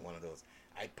kids wanted one of those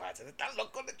iPods. Están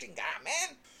loco de chingada,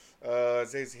 man. It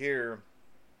says here,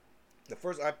 the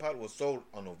first iPod was sold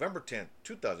on November 10th,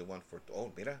 2001 for,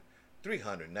 mira,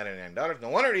 $399. No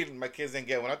wonder even my kids didn't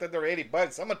get one. I thought they were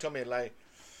 $80. Someone told me a lie.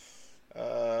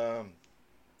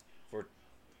 For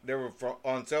They were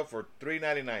on sale for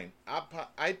 $399.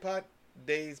 iPod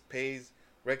Days pays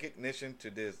recognition to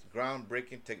this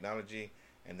groundbreaking technology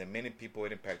and the many people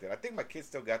it impacted. I think my kids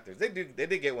still got theirs. They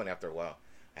did get one after a while.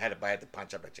 I had to buy it to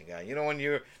punch up at chingada. You know when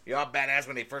you're all badass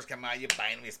when they first come out, you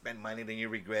buy them, you spend money, then you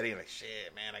regret it. You're like,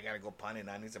 shit, man, I gotta go pawn it.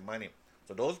 I need some money.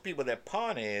 So those people that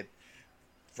pawn it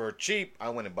for cheap, I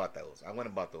went and bought those.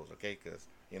 Okay? Because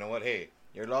you know what? Hey,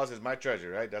 your loss is my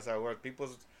treasure, right? That's how it works.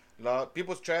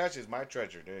 People's trash is my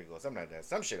treasure. There you go. Something like that.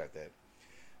 Some shit like that.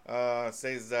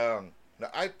 Says the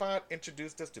iPod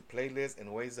introduced us to playlists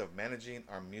and ways of managing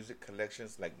our music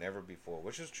collections like never before,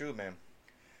 which is true, man.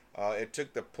 It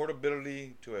took the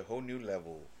portability to a whole new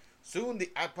level. Soon the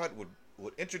iPod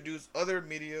would introduce other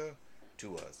media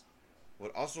to us.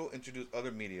 Would also introduce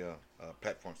other media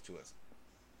platforms to us.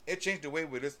 It changed the way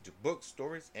we listen to books,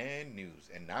 stories, and news.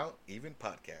 And now even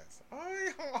podcasts.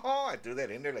 I threw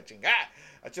that in there like chingada.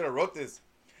 I should have wrote this.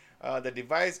 The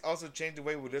device also changed the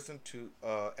way we listen to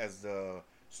as the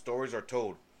stories are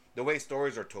told. The way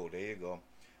stories are told. There you go.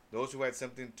 Those who had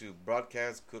something to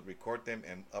broadcast could record them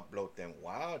and upload them.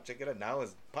 Wow, check it out. Now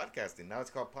it's podcasting. Now it's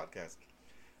called podcast.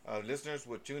 Listeners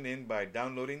would tune in by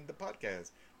downloading the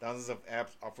podcast. Thousands of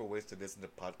apps offer ways to listen to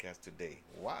podcasts today.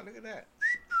 Wow, look at that.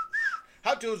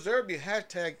 How to observe the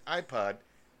hashtag iPod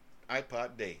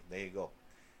Day. There you go.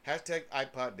 Hashtag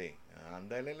iPod Day.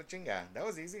 Andale la chinga. That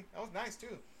was easy. That was nice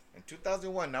too. In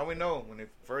 2001, now we know when it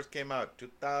first came out.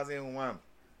 2001.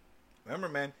 Remember,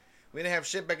 man, we didn't have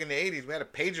shit back in the 80s. We had a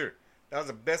pager. That was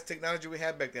the best technology we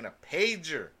had back then, a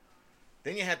pager.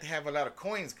 Then you had to have a lot of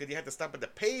coins because you had to stop at the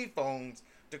pay phones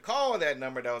to call that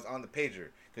number that was on the pager.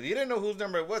 Because you didn't know whose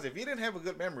number it was. If you didn't have a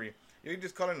good memory, you were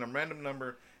just calling a random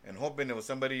number and hoping it was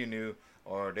somebody you knew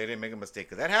or they didn't make a mistake.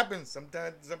 Because that happens.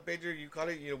 Sometimes some pager, you call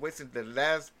it, you wasted the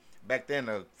last, back then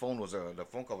the phone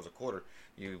call was a quarter.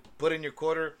 You put in your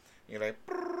quarter, you're like,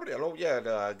 hello,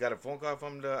 yeah, I got a phone call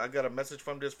I got a message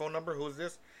from this phone number. Who's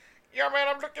this? Yeah, man,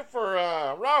 I'm looking for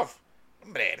Ralph.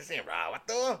 Hombre, this ain't Ralph. What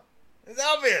the? It's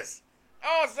Elvis.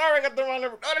 Oh, sorry, I got the wrong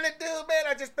number. Oh, did it do, man?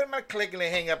 I just spent my click and they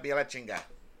hang up. La chinga.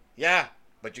 Yeah,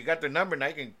 but you got their number. Now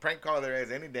you can prank call their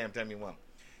ass any damn time you want.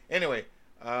 Anyway,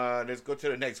 let's go to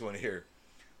the next one here.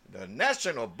 The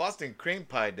National Boston Cream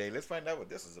Pie Day. Let's find out what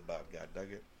this is about, God dug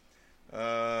it.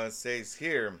 Says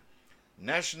here,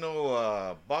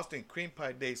 National Boston Cream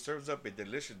Pie Day serves up a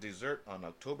delicious dessert on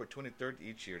October 23rd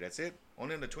each year. That's it.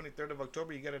 Only on the 23rd of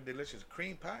October you got a delicious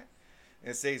cream pie.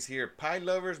 And it says here, pie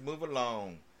lovers move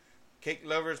along. Cake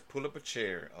lovers pull up a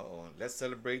chair. Let's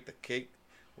celebrate the cake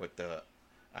with the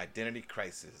identity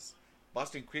crisis.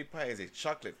 Boston Cream Pie is a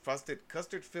chocolate frosted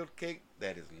custard filled cake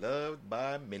that is loved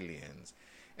by millions.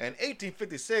 In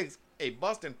 1856, a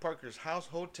Boston Parker's House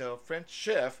Hotel French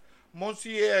chef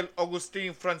Monsieur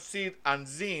Augustin Francis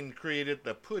Anzin created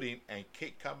the pudding and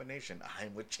cake combination.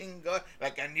 I'm with chingo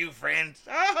like a new friend.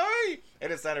 Ahoy!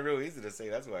 And it sounded real easy to say.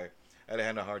 That's why I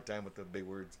had a hard time with the big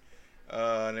words.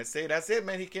 And they say that's it,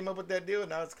 man. He came up with that deal.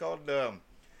 Now it's called they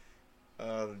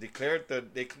declared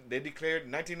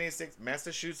in 1986.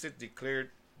 Massachusetts declared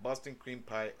Boston cream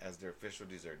pie as their official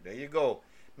dessert. There you go,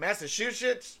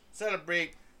 Massachusetts.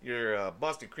 Celebrate your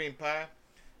Boston cream pie.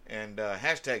 And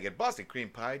hashtag it Boston Cream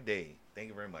Pie Day. Thank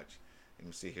you very much. Let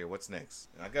me see here. What's next?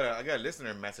 I got a listener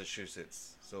in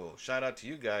Massachusetts. So shout out to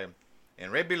you, guy.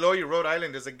 And right below you, Rhode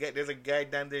Island. There's a guy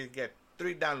down there. You get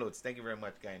 3 downloads. Thank you very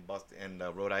much, guy in Boston and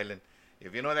Rhode Island.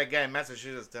 If you know that guy in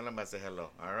Massachusetts, tell him I say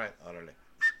hello. All right, orale.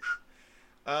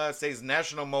 Says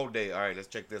National Mold Day. All right, let's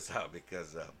check this out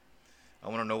because I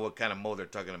want to know what kind of mold they're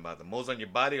talking about. The moles on your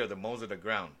body or the moles of the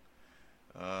ground?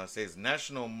 Says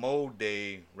National Mold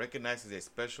Day recognizes a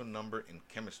special number in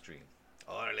chemistry.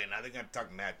 Orale, now they're going to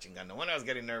talk math. No wonder I was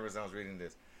getting nervous when I was reading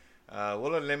this.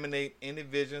 Will eliminate any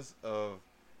visions of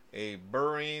a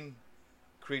burrowing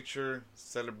creature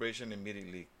celebration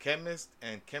immediately. Chemists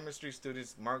and chemistry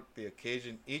students mark the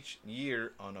occasion each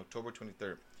year on October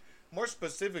 23rd. More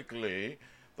specifically,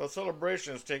 the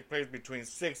celebrations take place between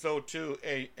 6:02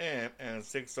 a.m. and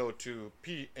 6:02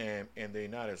 p.m. in the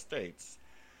United States.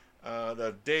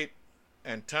 The date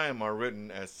and time are written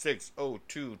as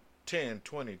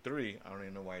 6:02:10:23. I don't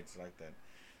even know why it's like that.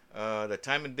 The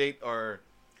time and date are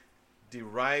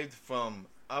derived from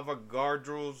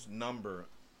Avogadro's number.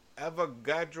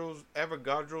 Avogadro's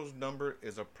number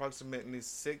is approximately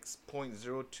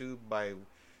 6.02 by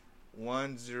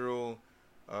 10.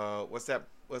 What's that?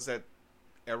 What's that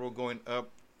arrow going up?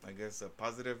 I guess a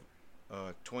positive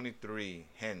 23.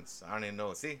 Hence, I don't even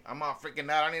know. See, I'm all freaking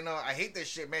out. I don't even know. I hate this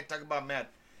shit, man. Talk about math.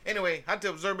 Anyway, how to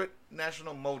observe it?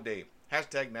 National Mo Day.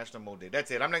 Hashtag National Mo Day.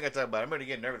 That's it. I'm not gonna talk about it. I'm gonna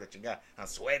get nervous that you got. I'm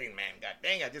sweating, man. God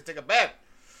dang, I just took a bath.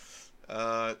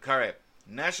 Correct.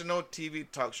 National TV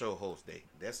Talk Show Host Day.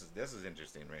 This is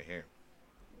interesting right here.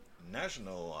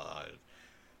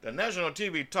 The National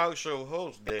TV Talk Show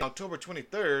Host Day, October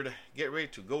 23rd. Get ready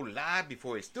to go live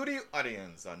before a studio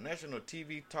audience on National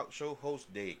TV Talk Show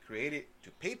Host Day, created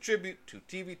to pay tribute to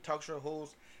TV talk show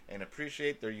hosts and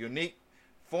appreciate their unique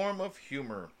form of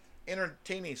humor,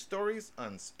 entertaining stories,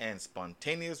 and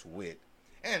spontaneous wit,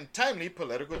 and timely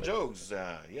political jokes.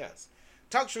 Yes.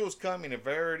 Talk shows come in a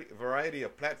variety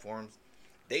of platforms.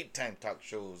 Daytime talk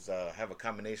shows have a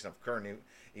combination of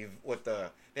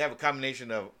they have a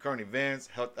combination of current events,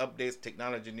 health updates,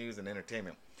 technology news, and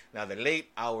entertainment. Now the late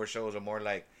hour shows are more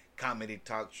like comedy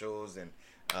talk shows and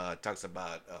talks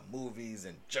about movies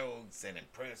and jokes and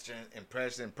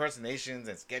impersonations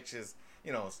and sketches,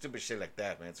 stupid shit like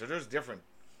that, man. So there's different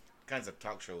kinds of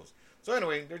talk shows. So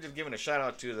anyway, they're just giving a shout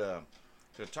out to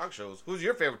the talk shows. Who's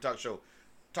your favorite talk show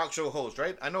host,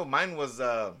 right? I know mine was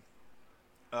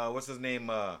what's his name?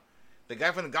 The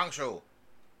guy from the Gong Show.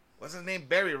 What's his name?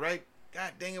 Barry, right?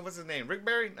 God dang it, what's his name? Rick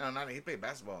Barry? No, not he played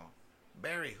basketball.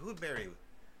 Barry, who's Barry?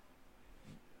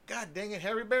 God dang it,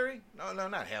 Harry Barry? No,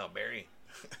 not Hal Barry.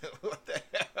 What the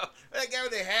hell? That guy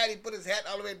with the hat, he put his hat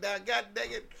all the way down. God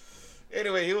dang it.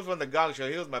 Anyway, he was from the Gong Show.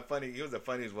 He was the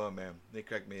funniest one, man. They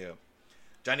cracked me up.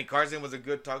 Johnny Carson was a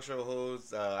good talk show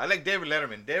host. I like David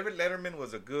Letterman. David Letterman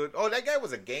was that guy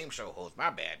was a game show host. My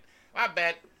bad.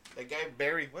 That guy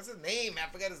Barry, what's his name?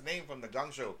 I forgot his name from the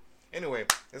Gong Show. Anyway,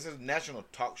 this is National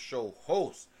Talk Show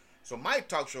Host. So my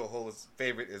talk show host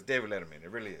favorite is David Letterman. It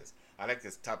really is. I like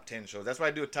his top 10 shows. That's why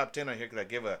I do a top 10 on here,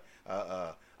 because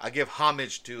I give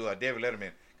homage to David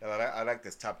Letterman. I like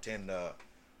his top 10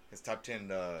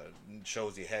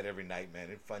 shows he had every night, man.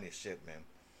 It's funny as shit, man.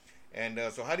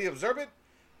 And so how do you observe it?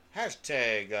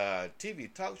 Hashtag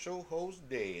TV Talk Show Host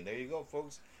Day. And there you go,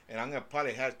 folks. And I'm going to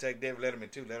probably hashtag David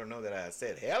Letterman too. Let him know that I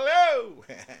said hello.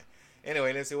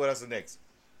 Anyway, let's see what else is next.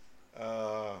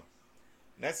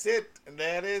 That's it.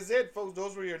 That is it, folks.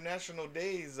 Those were your national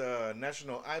days.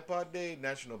 National iPod Day,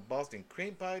 National Boston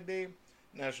Cream Pie Day,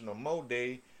 National Mo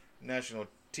Day, National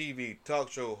TV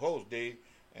Talk Show Host Day,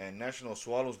 and National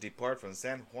Swallows Depart from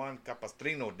San Juan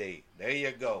Capistrano Day. There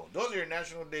you go. Those are your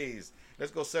national days.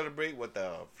 Let's go celebrate with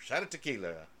a shot of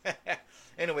tequila.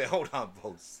 Anyway, hold on,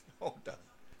 folks. Hold on.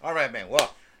 All right, man.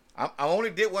 Well, I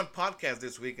only did one podcast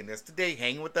this week, and that's today,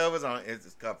 Hanging with Others.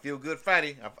 It's called Feel Good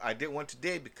Friday. I did one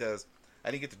today because I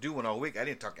didn't get to do one all week. I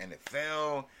didn't talk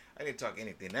NFL. I didn't talk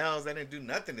anything else. I didn't do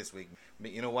nothing this week.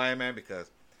 You know why, man? Because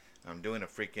I'm doing a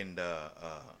freaking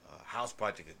house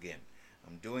project again.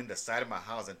 I'm doing the side of my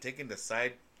house. I'm taking the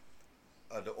side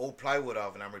of the old plywood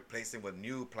off, and I'm replacing with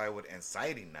new plywood and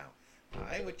siding now.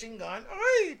 Ay, what you gone?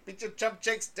 Ay, bitch, your chump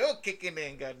check still kicking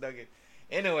in, god dog it.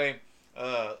 Anyway,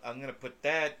 I'm going to put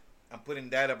that. I'm putting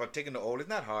that up. I'm taking the old. It's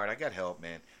not hard. I got help,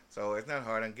 man. So it's not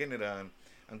hard. I'm getting it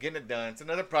done. It's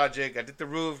another project. I did the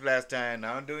roof last time.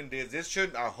 Now I'm doing this.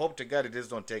 I hope to God this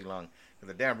don't take long.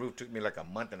 Because the damn roof took me like a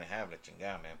month and a half. Like,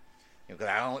 chingada, man.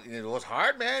 Because it was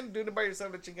hard, man. Doing it by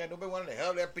yourself, like, chingada. Nobody wanted to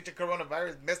help. That bitch of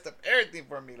coronavirus messed up everything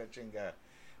for me, like, chingada.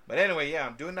 But anyway, yeah,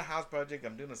 I'm doing the house project.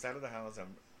 I'm doing the side of the house.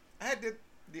 I did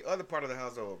the other part of the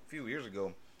house a few years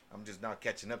ago. I'm just now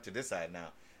catching up to this side now.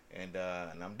 And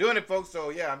I'm doing it, folks. So,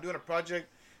 yeah, I'm doing a project.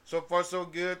 So far, so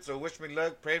good. So, wish me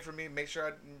luck. Pray for me. Make sure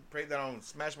I pray that I don't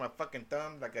smash my fucking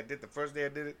thumb like I did the first day I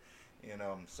did it.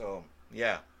 So,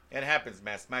 yeah. It happens,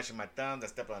 man. Smashing my thumbs. I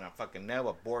stepped on a fucking nail.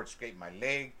 A board scraped my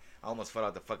leg. I almost fell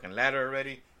out the fucking ladder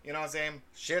already. You know what I'm saying?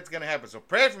 Shit's going to happen. So,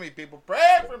 pray for me, people.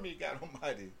 Pray for me, God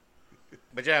almighty.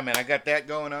 But, yeah, man, I got that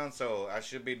going on. So, I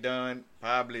should be done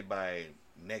probably by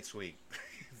next week.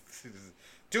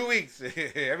 2 weeks.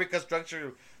 Every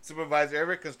construction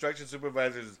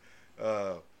supervisor's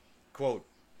quote,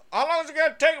 how long is it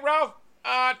going to take, Ralph?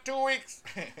 2 weeks.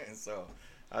 So,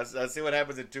 I'll see what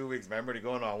happens in 2 weeks, man. I'm already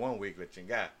going on 1 week, but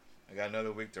I got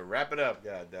another week to wrap it up.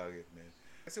 God dog it, man.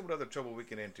 Let's see what other trouble we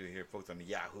can into here, folks, on the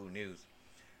Yahoo News.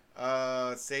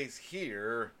 It says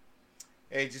here,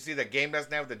 hey, did you see that game last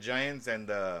night with the Giants and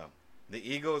the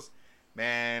Eagles?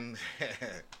 Man,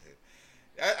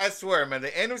 I swear, man, the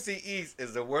NFC East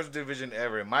is the worst division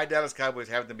ever. My Dallas Cowboys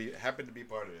happen to be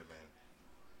part of it, man.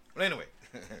 But anyway,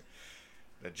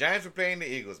 the Giants were playing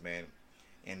the Eagles, man.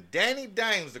 And Danny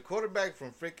Dimes, the quarterback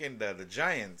from freaking the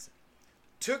Giants,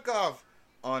 took off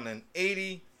on an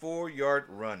 84-yard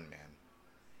run, man.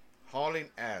 hauling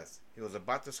ass. He was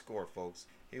about to score, folks.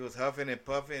 He was huffing and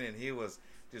puffing, and he was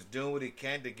just doing what he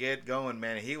can to get going,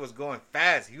 man. And he was going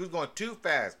fast. He was going too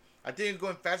fast. I think he was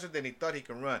going faster than he thought he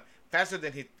could run. Faster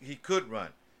than he could run.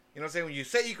 You know what I'm saying? When you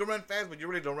say you can run fast, but you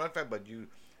really don't run fast, but you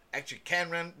actually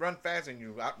can run fast and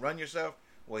you outrun yourself,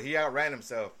 well, he outran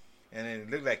himself. And then it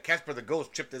looked like Casper the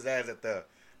Ghost tripped his ass at the...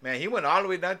 Man, he went all the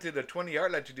way down to the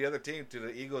 20-yard line to the other team, to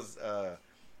the Eagles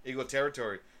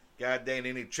territory. God dang,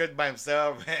 and he tripped by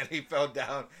himself, and he fell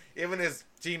down. Even his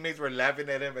teammates were laughing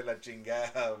at him, and like,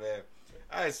 chingada, man.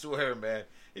 I swear, man.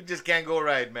 He just can't go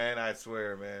right, man. I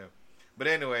swear, man. But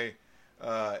anyway,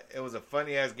 it was a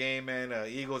funny-ass game, man.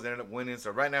 Eagles ended up winning, so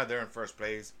right now they're in first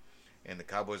place, and the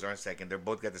Cowboys are in second. They're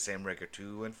both got the same record,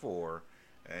 2-4,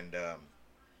 and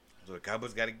so the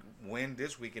Cowboys got to win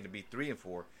this weekend to be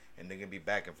 3-4, and they're gonna be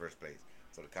back in first place.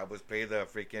 So the Cowboys play the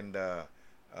freaking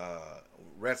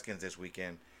Redskins this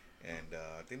weekend, and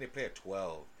I think they play at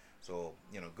 12. So,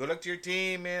 good luck to your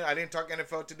team, man. I didn't talk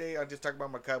NFL today. I just talked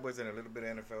about my Cowboys and a little bit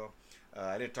of NFL.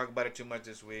 I didn't talk about it too much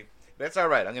this week. But that's all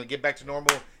right. I'm going to get back to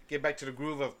normal, get back to the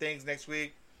groove of things next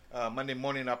week. Monday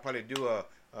morning, I'll probably do a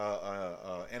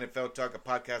NFL talk, a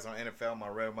podcast on NFL, my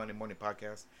rare Monday morning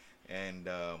podcast. And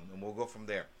we'll go from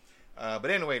there.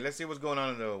 But anyway, let's see what's going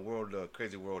on in the world,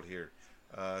 crazy world here.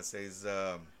 It says,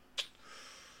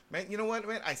 man, you know what,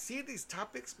 man? I see these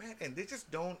topics, man, and they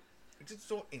just don't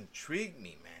intrigue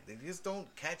me, man. They just don't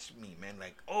catch me, man.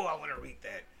 Like, oh, I want to read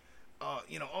that. Oh,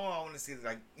 I want to see,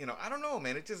 like, I don't know,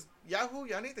 man. It just, Yahoo,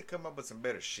 y'all need to come up with some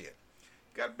better shit.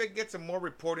 Got to get some more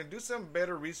reporting. Do some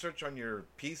better research on your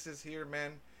pieces here,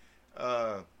 man.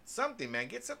 Something, man.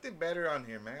 Get something better on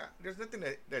here, man. There's nothing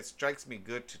that strikes me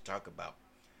good to talk about.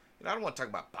 I don't want to talk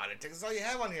about politics. That's all you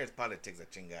have on here is politics, a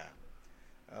chinga.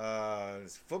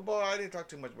 It's football. I didn't talk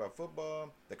too much about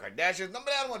football. The Kardashians.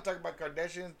 Nobody. I don't want to talk about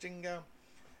Kardashians, chinga.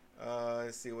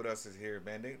 Let's see what else is here,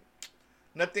 man.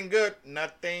 Nothing good.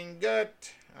 Nothing good.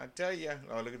 I tell you.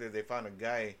 Oh, look at this. They found a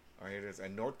guy. Oh, here it is. A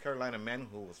North Carolina man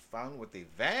who was found with a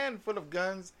van full of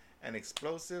guns and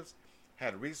explosives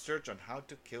had research on how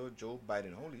to kill Joe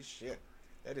Biden. Holy shit.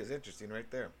 That is interesting right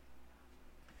there.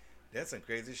 That's some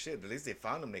crazy shit. At least they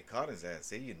found him. They caught his ass.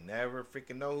 See, you never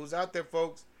freaking know who's out there,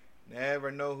 folks.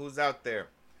 Never know who's out there.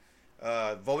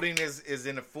 Voting is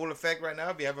in full effect right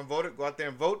now. If you haven't voted, go out there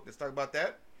and vote. Let's talk about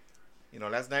that.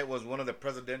 Last night was one of the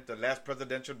last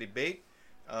presidential debate.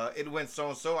 It went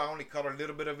so-and-so. I only caught a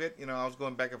little bit of it. I was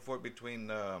going back and forth between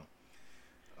not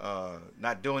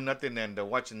doing nothing and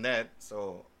watching that.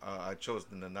 So I chose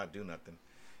to not do nothing.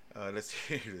 Let's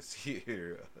see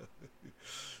here.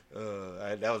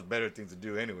 That was better things to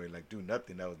do anyway. Like do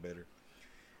nothing, that was better.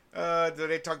 So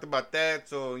they talked about that.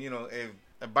 So if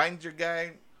Biden's your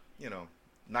guy, go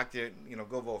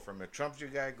vote for him. If Trump's your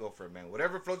guy, go for him, man.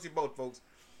 Whatever floats your boat, folks.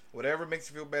 Whatever makes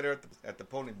you feel better at the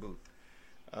polling booth.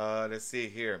 Let's see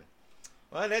here.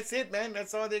 Well, that's it, man.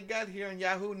 That's all they got here on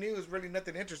Yahoo News. Really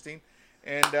nothing interesting.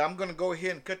 And I'm gonna go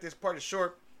ahead and cut this part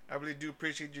short. I really do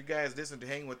appreciate you guys listening to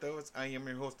Hang with Elvis. I am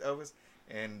your host, Elvis.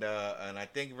 And I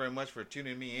thank you very much for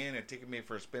tuning me in and taking me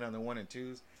for a spin on the 1 and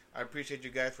 2s. I appreciate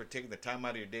you guys for taking the time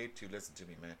out of your day to listen to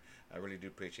me, man. I really do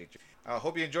appreciate you. I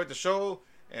hope you enjoyed the show,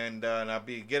 and I'll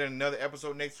be getting another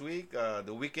episode next week.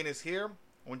 The weekend is here.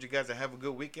 I want you guys to have a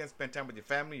good weekend. Spend time with your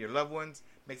family, your loved ones.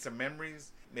 Make some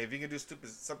memories. If you can do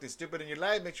something stupid in your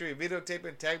life, make sure you videotape it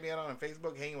and tag me out on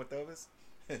Facebook, Hanging with Elvis.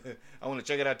 I want to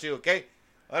check it out too, okay?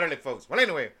 All right, folks. Well,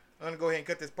 anyway, I'm going to go ahead and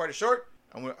cut this party short.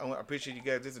 I appreciate you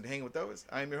guys listening to Hanging with Elvis.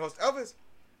 I am your host, Elvis.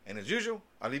 And as usual,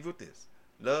 I'll leave you with this.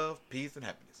 Love, peace, and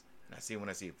happiness. And I'll see you when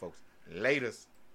I see you, folks. Latest.